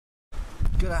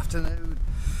Good afternoon.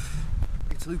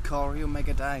 It's Lucario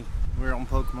Mega Day. We're on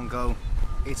Pokemon Go.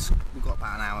 We've got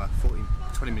about an hour,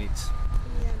 20 minutes.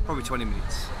 Probably 20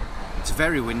 minutes. It's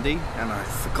very windy and I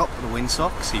forgot the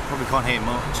windsock, so you probably can't hear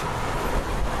much.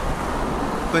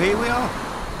 But here we are.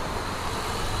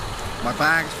 My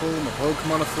bag's full, my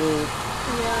Pokemon are full.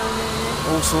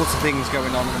 Yeah, all sorts of things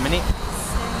going on at the minute.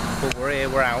 But we're here,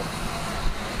 we're out.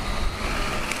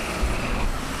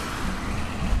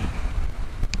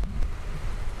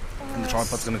 And the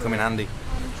tripod's going to come in handy. I'm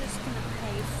just going to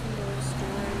pay for more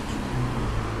storage.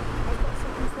 I've got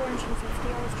something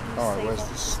 450. I was trying to Alright, save where's up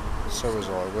this? for So is I.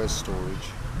 Where's storage?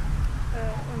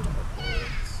 under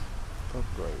upgrades.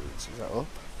 Upgrades. Is that up?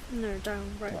 No, down,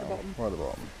 right at the bottom. Right at the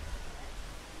bottom.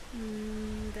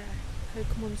 There.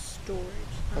 Pokemon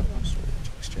storage. Pokemon storage.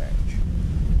 Exchange.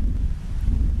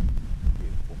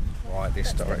 Beautiful. Right,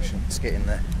 this direction. Let's get in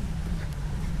there.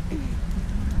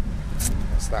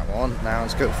 That's that one. Now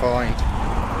let's go find.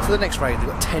 For the next raid, we've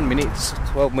got 10 minutes,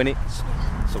 12 minutes.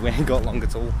 So we ain't got long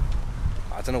at all.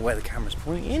 I don't know where the camera's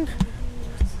pointing.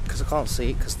 Because I can't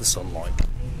see it because of the sunlight.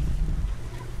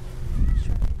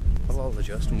 I'll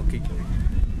adjust and we'll keep going.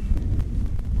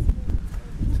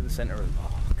 To the centre of the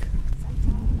park.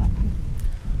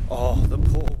 Oh, the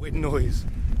poor wind noise.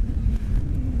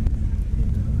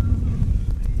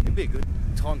 It'd be a good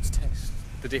time to test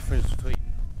the difference between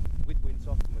with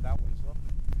windsock and without windsock.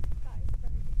 That is a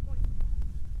very good point.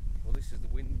 Well, this is the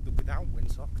without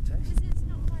windsock test. Because it's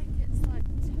not like it's like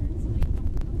totally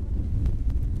not.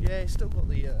 Yeah, it's still got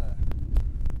the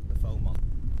foam on.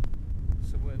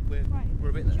 So we're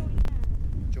a bit there.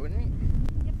 Joining it?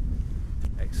 Yep.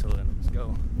 Excellent. Let's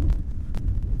go.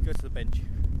 Go to the bench.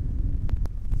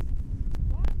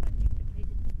 Why am I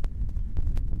duplicated?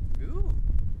 Ooh.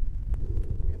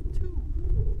 We have two.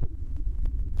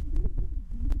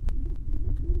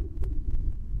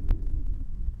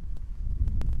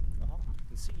 Oh, I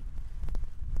can see.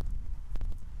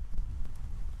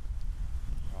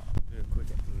 Right, I'll do a quick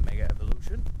mega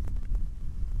evolution.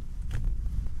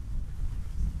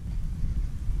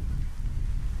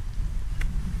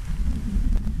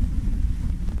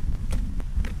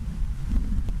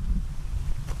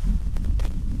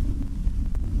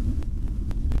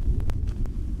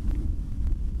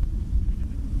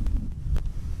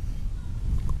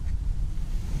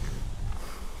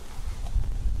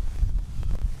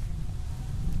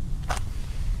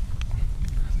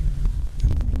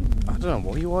 I don't know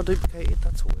why you are duplicated,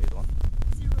 that's a weird one.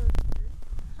 0.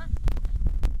 Huh?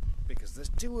 Because there's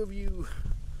two of you.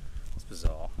 That's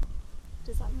bizarre.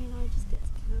 Does that mean I just get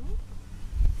to count?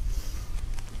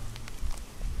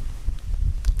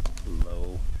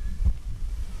 Low.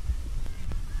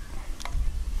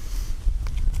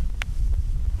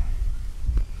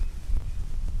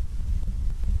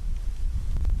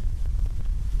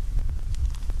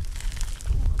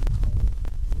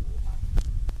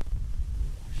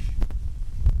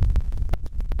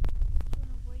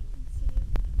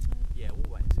 Yeah,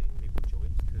 we'll wait and see if people join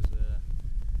because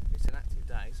it's an active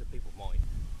day, so people might.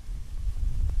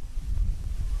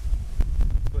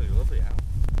 It's really lovely out.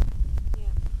 Yeah.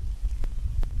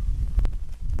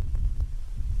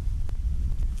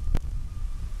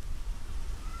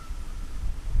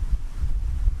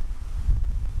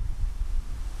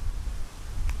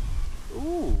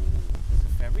 Ooh, there's a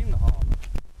ferry in the harbour.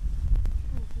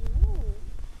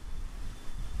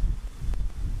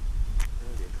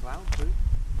 There'll be a cloud too.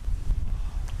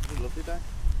 It's a lovely day.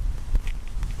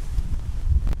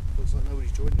 Looks like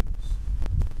nobody's joining us.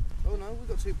 Oh no, we've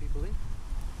got two people in.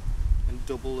 And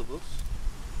double of us.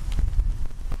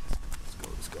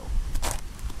 Let's go.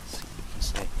 Let's see what we can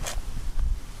see.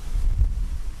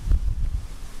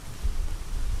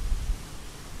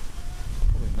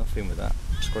 Probably nothing with that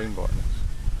screen brightness.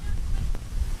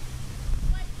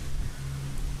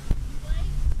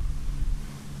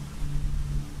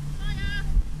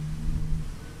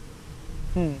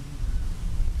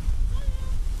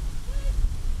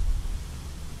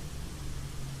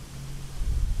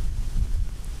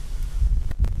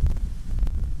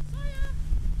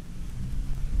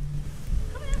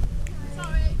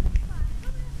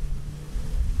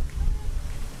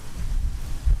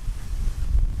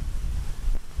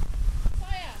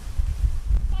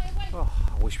 Oh,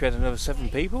 I wish we had another 7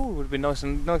 people. It would have been nice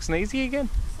and easy again.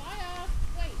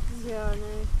 Yeah, I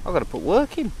know. I've got to put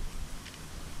work in.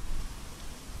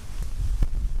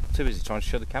 Too busy trying to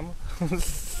show the camera.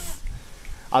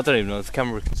 I don't even know if the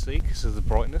camera can see because of the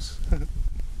brightness. Well,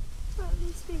 at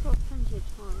least we've got plenty of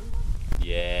time.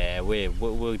 Yeah, we're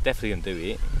definitely going to do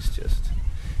it. It's just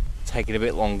taking a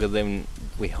bit longer than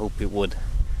we hope it would.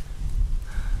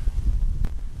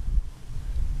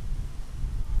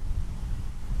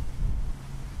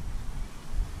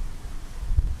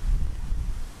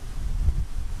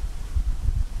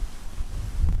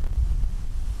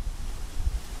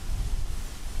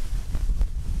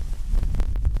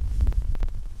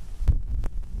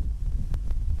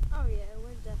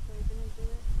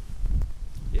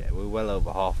 well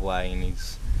over halfway, and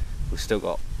we've still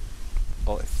got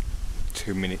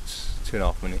 2 minutes,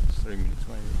 2.5 minutes, 3 minutes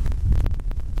maybe.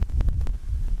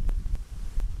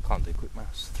 Can't do quick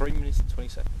maths. 3 minutes and 20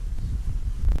 seconds.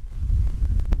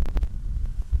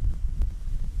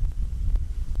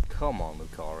 Come on,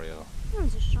 Lucario. That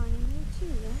was a shiny new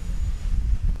too,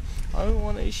 though. I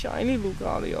want a shiny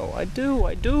Lucario. I do. Oh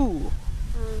no,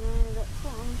 that's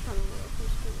what I'm trying to work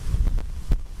with.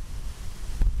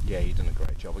 Yeah, you've done a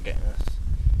great job of getting us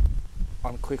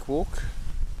on a quick walk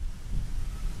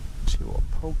to a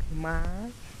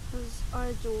Pokemon. Because I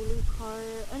adore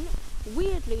Lucario, and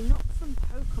weirdly, not from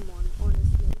Pokemon,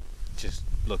 honestly. Just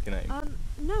looking at him.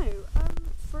 No,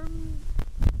 from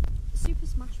Super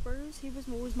Smash Bros. He was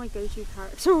always my go-to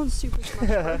character on Super Smash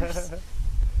Bros.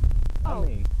 I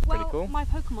mean, pretty cool. My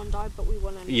Pokemon died, but we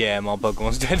won anyway. Yeah, my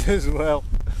Pokemon's dead as well.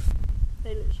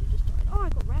 They literally just died. Oh, I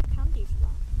got rare candy for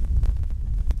that.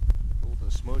 All the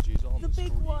smudges on The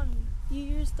big one. You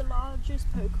used the largest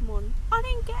Pokemon. I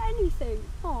didn't get anything.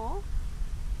 Aww.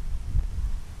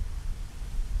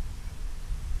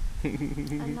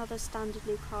 Another standard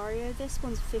Lucario. This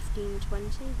one's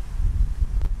 1520.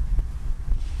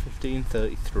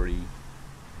 1533.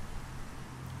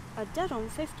 A dead on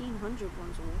 1500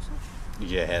 one's awesome.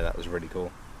 Yeah, that was really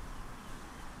cool.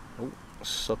 Oh,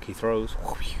 sucky throws.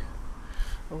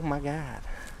 Oh my god.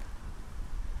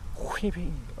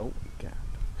 Whipping. Oh god.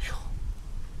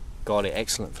 Got it,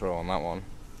 excellent throw on that one.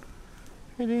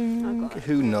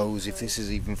 Who knows if this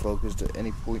is even focused at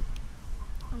any point.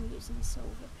 I'm using silver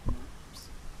pin-ups.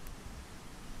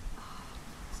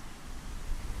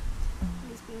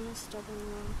 He's being a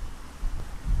stubborn one.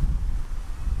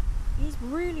 He's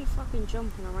really fucking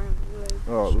jumping around all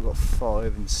over. Alright, we've got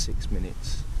 5 and 6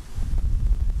 minutes.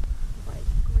 Right,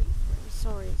 great throw.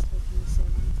 Sorry it's taking me so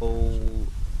long.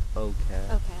 All okay.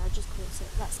 Okay, I just caught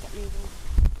it. Let's get moving.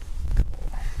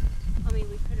 I mean,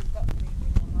 we could have got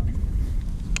moving on.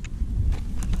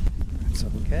 That's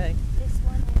okay. This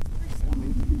one is 3-star.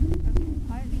 Okay,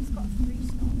 I at least got a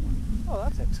 3-star one. Oh,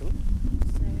 that's excellent.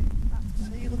 So, that's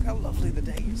See, look how lovely the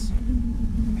day is.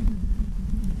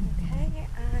 okay,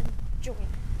 and join.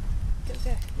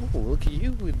 Go. Oh, look at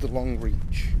you with the long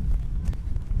reach.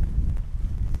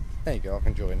 There you go, I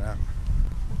can join now.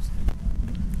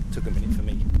 Took a minute for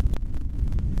me.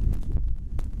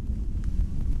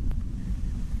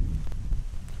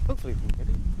 Hopefully we can get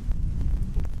it.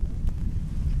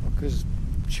 Because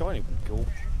shiny would be cool.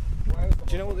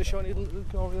 Do you know what the shiny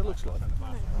Lucario looks like?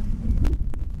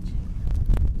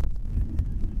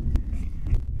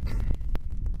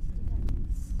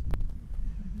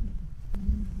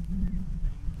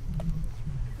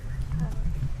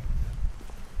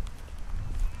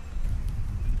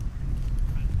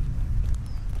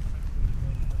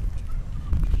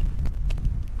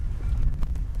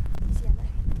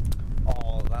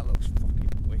 Oh, that looks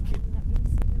fucking wicked.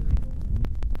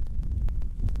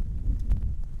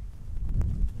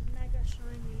 Mega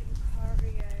shiny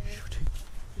Lucario.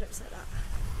 Looks like that.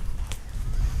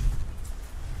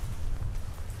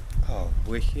 Oh,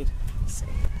 wicked. So,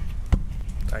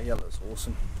 That yellow's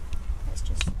awesome. let's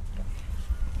just.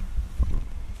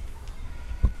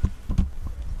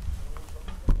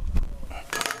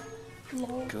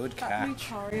 Lol, Good that catch.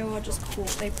 Lucario I just caught,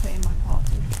 they put in my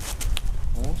party.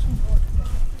 Awesome.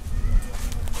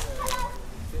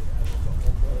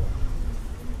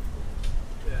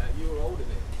 You were older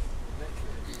than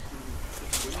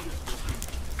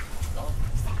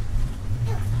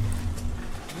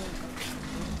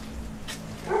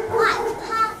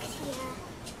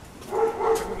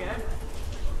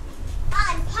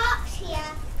I'm parked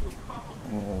here.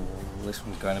 Oh, this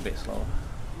one's going a bit slower.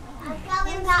 I'm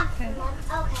going back for one.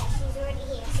 Okay, she's already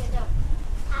here, so don't.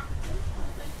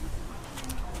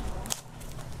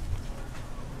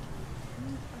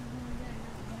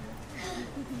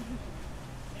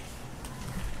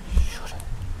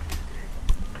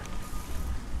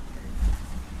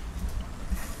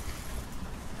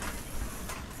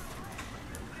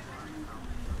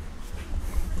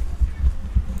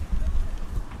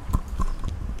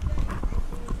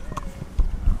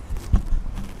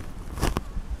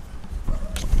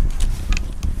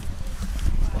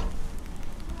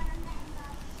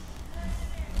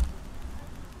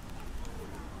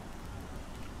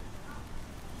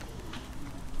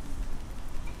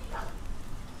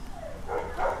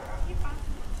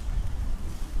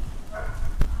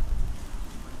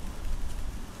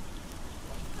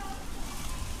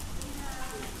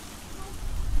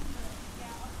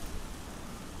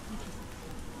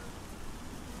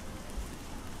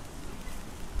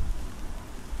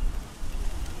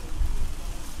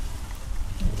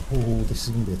 Oh, this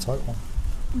is going to be a tight one.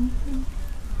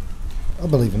 I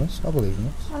believe in us. I believe in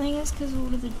us. I think it's because all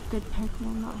of the good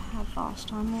Pokemon that I had last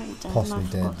time are all dead Possibly and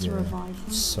I forgot dead, to yeah. revive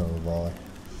them. So have I.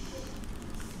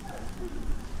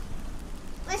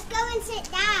 Let's go and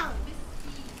sit down.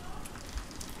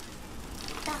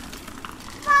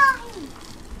 Fine.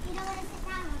 You don't want to sit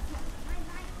down.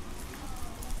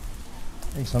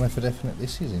 It's on for definite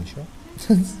this season, sure.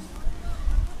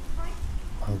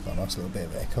 I've got a nice little bit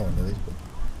of echo under this, but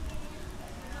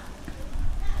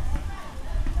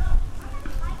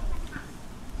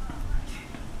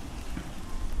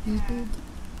he's dead.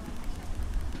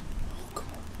 Oh, come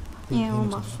on. Yeah, all Him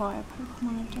my as well. fire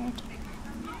Pokemon are dead.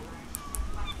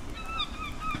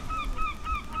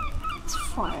 It's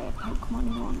fire Pokemon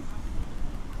you want.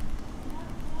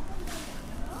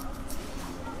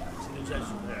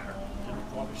 There,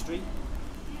 Water Street.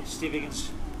 Steve Higgins.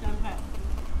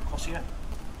 Across here.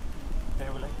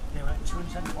 There we go. There we go.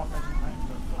 200 what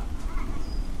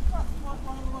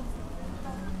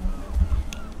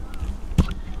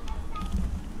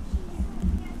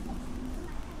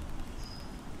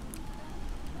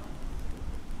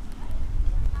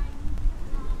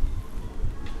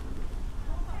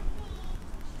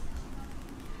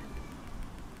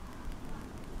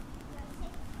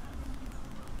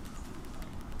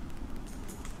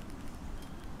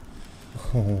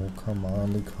Oh, come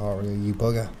on, Lucario, you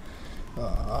bugger.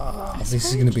 Ah, this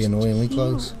is going to be annoyingly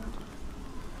close.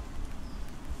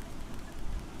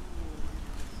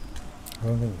 I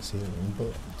don't think it's healing,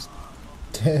 but it's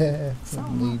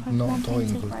definitely not dying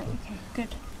quickly. Right, okay,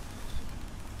 good.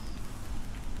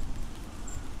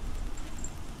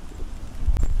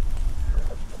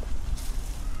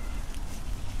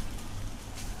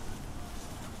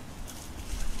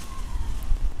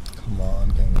 Come on,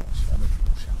 gang.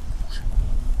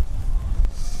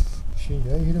 Shade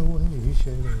away,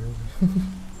 shade away.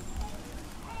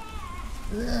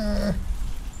 Yeah.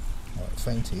 Oh, it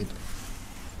fainted.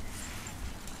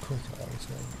 Quick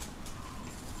item.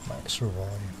 Max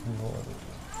survival.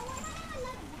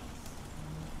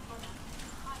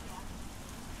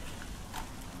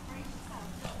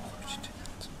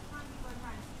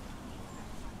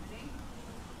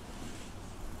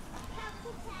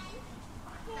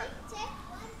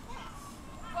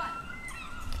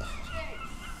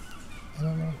 I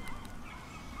don't know.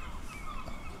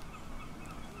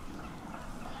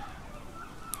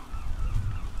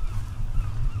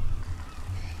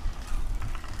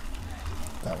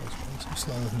 That was way too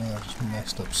slow with me. I just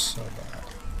messed up so bad.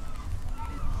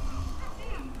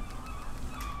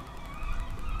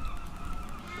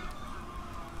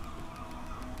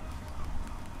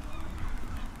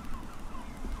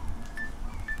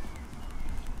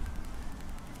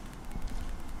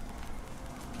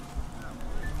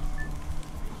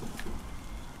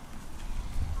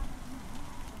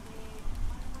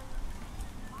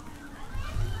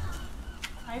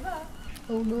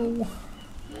 Oh no!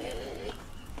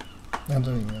 I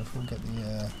don't even know if we'll get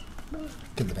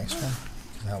the next one.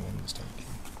 Because how long it's taking.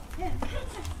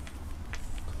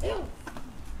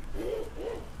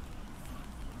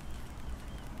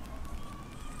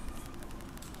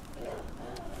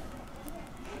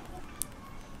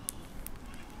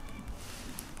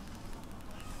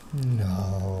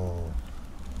 No.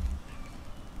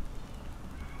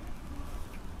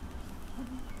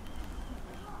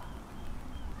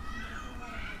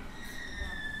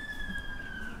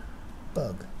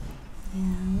 Bug. Yeah,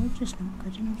 we're just not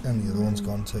good enough. And the other one's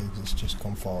gone too because it's just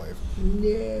gone 5.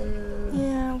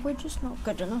 Yeah, we're just not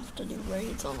good enough to do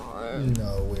raids on our own.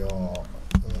 No, we are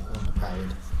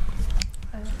underpowered.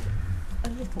 A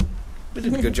little. We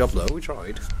did a good job though, we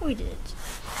tried. We did.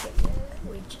 But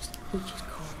yeah, we just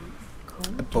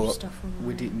can't do But stuff on our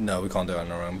we own. did no, we can't do it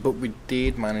on our own. But we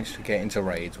did manage to get into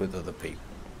raids with other people.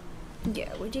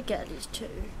 Yeah, we did get at least 2.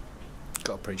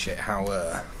 Gotta appreciate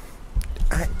how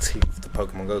active the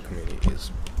Pokemon Go community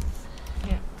is.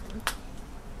 Yeah.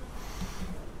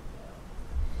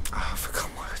 Ah, I forgot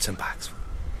my item packs.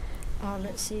 Oh,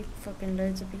 let's see if fucking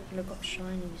loads of people have got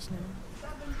shinies now.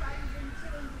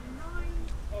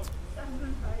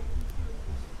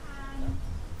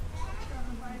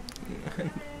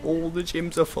 All the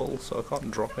gyms are full, so I can't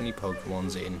drop any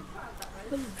Pokemons in.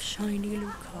 Full of shiny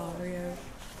Lucario.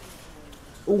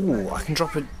 Oh, I can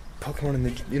drop a Pokemon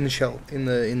in the shell in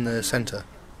the centre.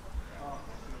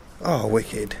 Oh,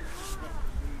 wicked!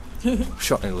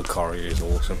 Shiny Lucario is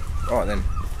awesome. All right then.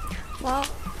 Well,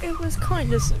 it was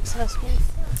kind of successful.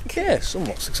 Yeah,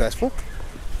 somewhat successful.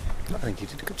 I think you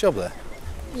did a good job there.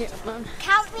 Yeah, man.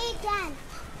 Count me again.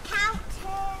 Count 2.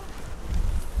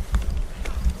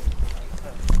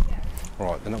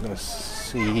 Right, they're not going to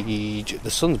siege. The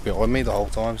sun's behind me the whole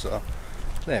time, so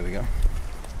There we go.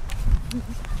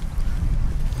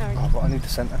 Alright. Oh, but I need the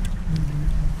centre.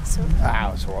 So,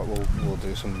 It's alright, we'll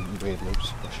do some weird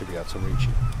loops. I should be able to reach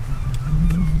you.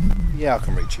 Yeah, I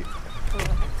can reach you.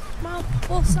 well,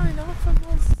 we'll sign off and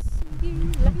we'll see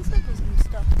you later with some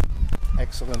stuff.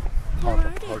 Excellent. I'll put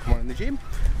Alrighty. Pokemon in the gym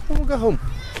and we'll go home.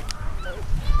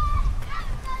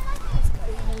 Let's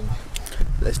go home.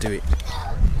 Let's do it.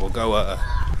 We'll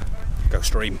go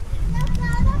stream.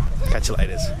 Catch you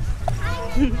later.